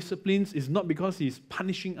he disciplines is not because he's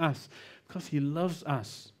punishing us, because he loves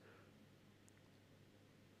us.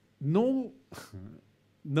 No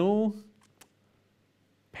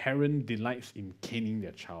parent delights in caning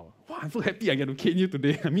their child. Wow, I'm so happy I get to cane you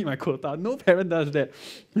today. I meet my quota. No parent does that.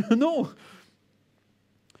 No.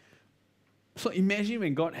 So imagine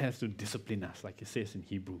when God has to discipline us, like it says in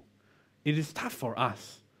Hebrew. It is tough for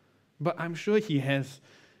us, but I'm sure he has.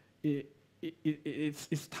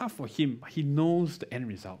 It's tough for him. He knows the end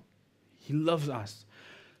result. He loves us.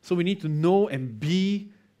 So we need to know and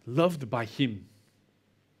be loved by him.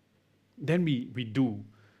 Then we do.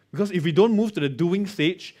 Because if we don't move to the doing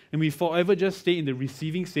stage and we forever just stay in the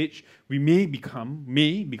receiving stage, we may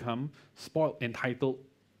become spoiled, entitled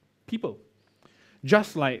people.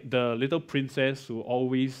 Just like the little princess who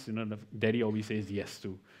always, the daddy always says yes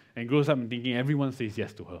to, and grows up and thinking everyone says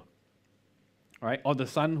yes to her. Right? Or the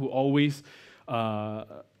son who always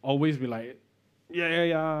be like,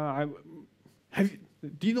 yeah.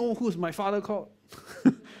 Do you know who's my father called?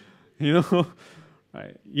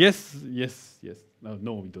 Right? Yes.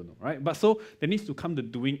 No, we don't know. Right? But so there needs to come the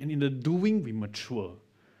doing, and in the doing we mature.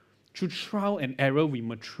 Through trial and error, we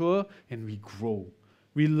mature and we grow.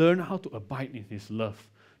 We learn how to abide in his love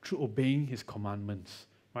through obeying his commandments.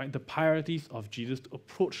 Right? The priorities of Jesus, to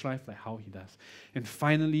approach life like how he does. And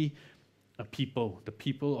finally, the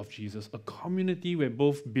people of Jesus, a community where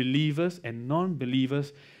both believers and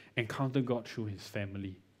non-believers encounter God through his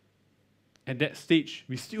family. At that stage,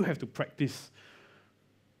 we still have to practice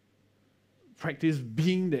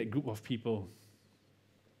being that group of people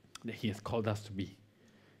that he has called us to be.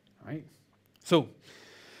 Right? So,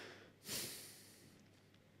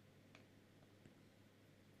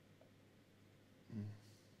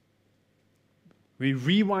 we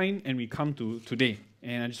rewind and we come to today.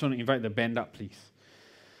 And I just want to invite the band up, please.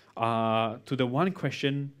 To the one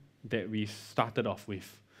question that we started off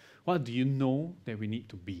with. What do you know that we need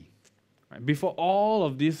to be? Right? Before all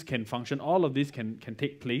of this can function, all of this can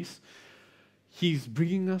take place, he's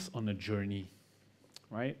bringing us on a journey.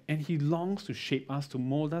 Right? And he longs to shape us, to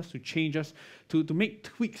mold us, to change us, to make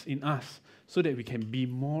tweaks in us so that we can be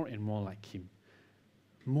more and more like him.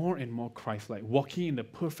 more and more Christ-like, walking in the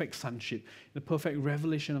perfect sonship, the perfect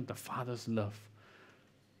revelation of the Father's love.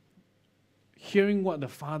 Hearing what the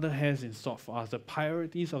Father has in store for us, the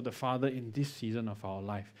priorities of the Father in this season of our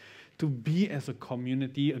life. To be as a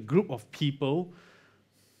community, a group of people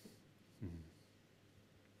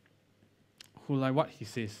who, like what he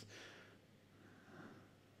says,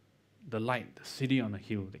 the light, the city on a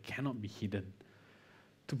hill that cannot be hidden.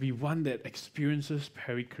 To be one that experiences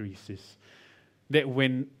perichoresis. That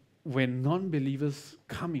when non-believers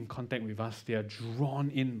come in contact with us, they are drawn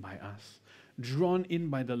in by us. Drawn in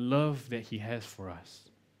by the love that he has for us.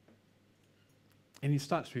 And it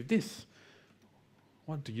starts with this.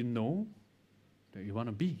 What do you know that you want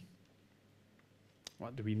to be?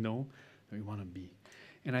 What do we know that we want to be?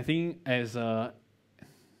 And I think as a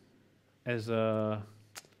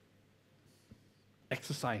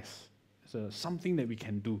exercise, as something that we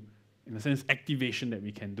can do, in a sense, activation that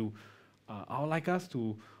we can do, I would like us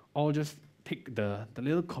to all just take the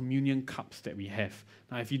little communion cups that we have.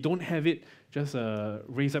 Now, if you don't have it, just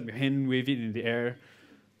raise up your hand, wave it in the air,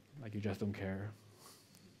 like you just don't care.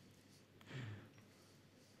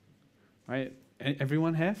 Right?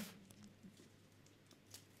 Everyone have?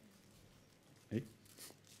 Hey?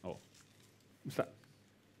 Oh. Start.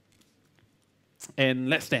 And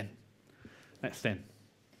let's stand. Let's stand.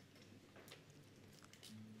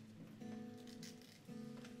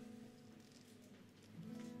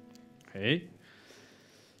 Okay.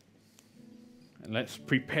 And let's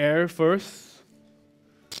prepare first.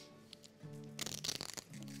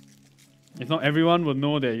 If not, everyone will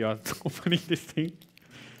know that you are opening this thing.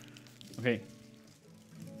 Okay.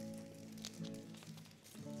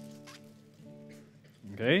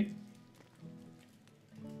 Okay.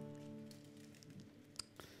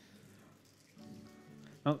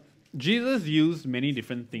 Now, Jesus used many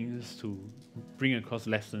different things to bring across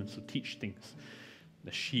lessons, to teach things.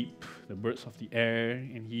 The sheep, the birds of the air,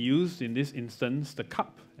 and he used in this instance the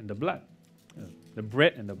cup and the blood, the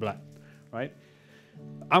bread and the blood, right?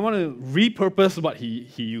 I want to repurpose what he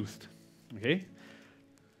used, okay?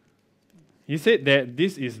 He said that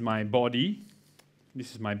this is my body,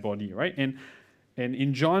 right? And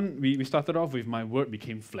in John, we started off with my word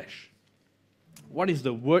became flesh. What is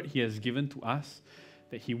the word he has given to us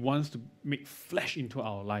that he wants to make flesh into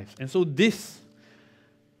our lives? And so this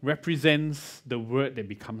represents the word that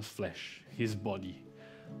becomes flesh, his body.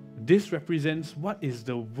 This represents what is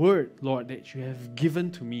the word, Lord, that you have given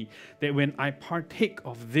to me, that when I partake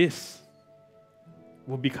of this,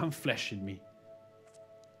 will become flesh in me.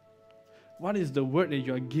 What is the word that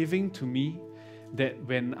you are giving to me, that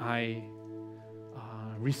when I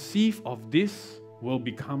receive of this, will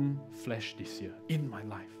become flesh this year in my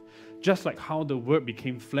life? Just like how the word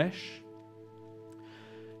became flesh,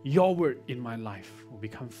 your word in my life will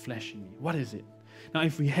become flesh in me. What is it? Now,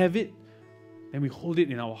 if we have it, then we hold it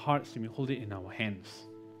in our hearts and we hold it in our hands.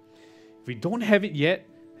 If we don't have it yet,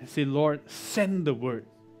 then say, Lord, send the word.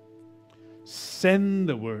 Send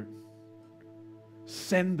the word.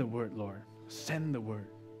 Send the word, Lord. Send the word.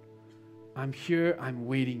 I'm here, I'm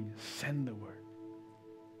waiting. Send the word.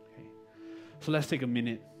 Okay. So let's take a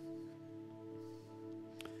minute.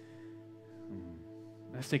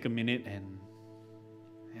 Let's take a minute and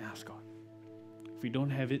ask God. If we don't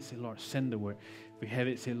have it, say, Lord, send the word. If we have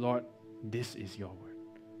it, say, Lord, this is your word,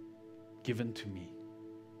 given to me.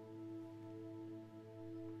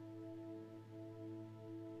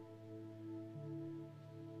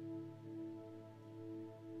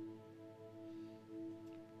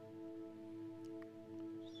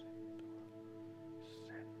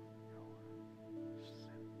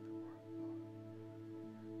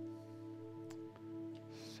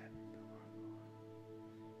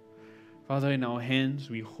 Father, in our hands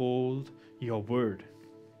we hold your word,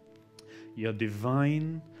 your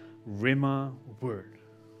divine Rhema word.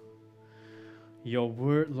 Your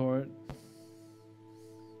word, Lord,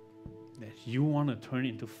 that you want to turn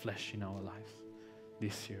into flesh in our lives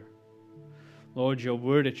this year. Lord, your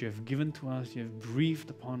word that you have given to us, you have breathed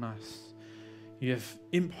upon us, you have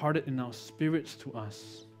imparted in our spirits to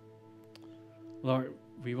us. Lord,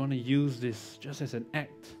 we want to use this just as an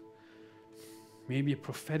act, maybe a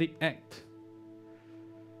prophetic act,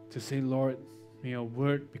 to say, Lord, may your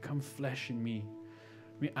word become flesh in me.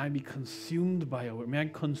 May I be consumed by your word. May I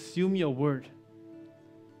consume your word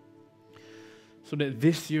so that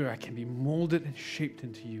this year I can be molded and shaped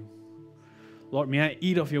into you. Lord, may I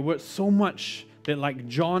eat of your word so much that, like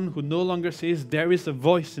John, who no longer says, there is a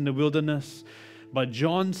voice in the wilderness, but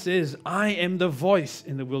John says, I am the voice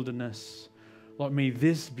in the wilderness. Lord, may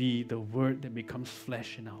this be the word that becomes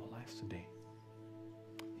flesh in our lives today.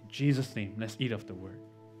 In Jesus' name, let's eat of the word.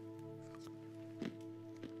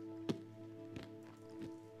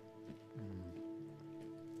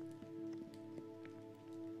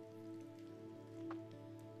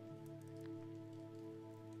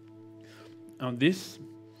 Now this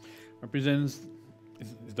represents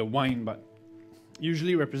is the wine, but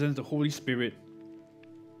usually represents the Holy Spirit.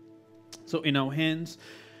 So in our hands,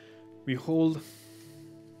 we hold,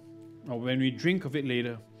 or when we drink of it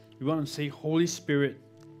later, we want to say, Holy Spirit,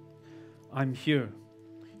 I'm here.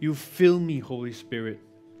 You fill me, Holy Spirit.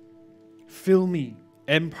 Fill me,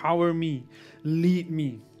 empower me, lead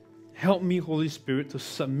me. Help me, Holy Spirit, to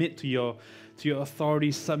submit to your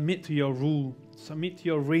authority, submit to your rule, submit to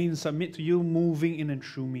your reign, submit to you moving in and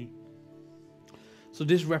through me. So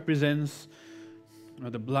this represents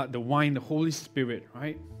the blood, the wine, the Holy Spirit,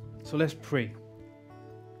 right? So let's pray.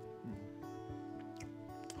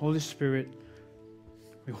 Holy Spirit,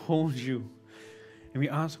 we hold you and we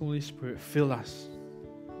ask, Holy Spirit, fill us,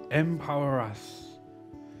 empower us.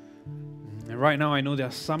 And right now I know there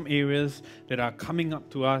are some areas that are coming up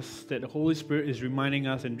to us that the Holy Spirit is reminding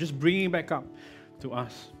us and just bringing it back up to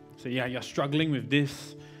us. So yeah, you're struggling with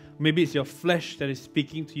this. Maybe it's your flesh that is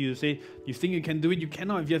speaking to you. Say, you think you can do it, you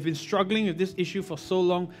cannot. If you have been struggling with this issue for so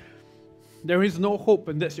long, there is no hope,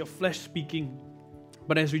 and that's your flesh speaking.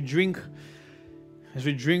 But as we drink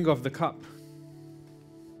of the cup,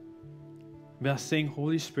 we are saying,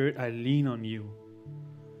 Holy Spirit, I lean on you.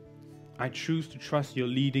 I choose to trust your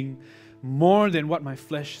leading more than what my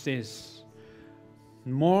flesh says,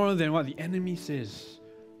 more than what the enemy says.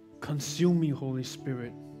 Consume me, Holy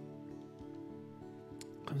Spirit.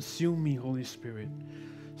 Consume me, Holy Spirit.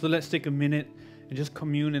 So let's take a minute and just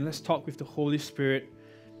commune and let's talk with the Holy Spirit.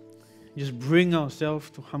 Just bring ourselves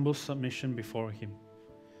to humble submission before Him.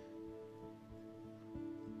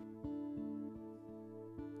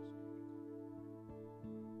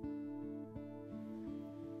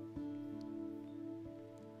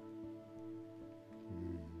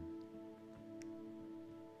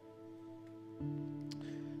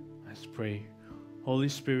 Let's pray. Holy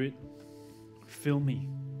Spirit, fill me.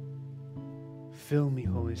 Fill me,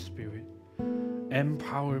 Holy Spirit.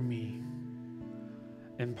 Empower me.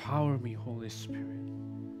 Empower me, Holy Spirit.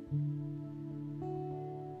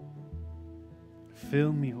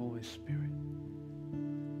 Fill me, Holy Spirit.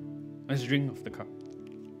 Let's drink of the cup.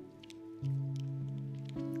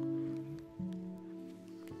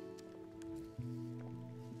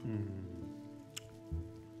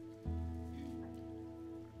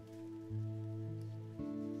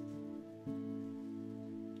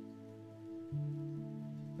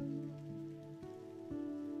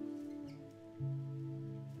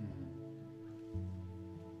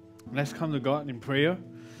 Let's come to God in prayer.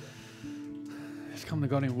 Let's come to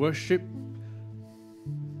God in worship.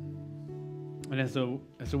 And as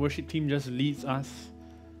the worship team just leads us,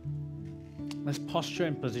 let's posture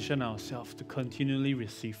and position ourselves to continually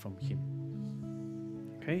receive from Him.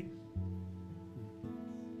 Okay?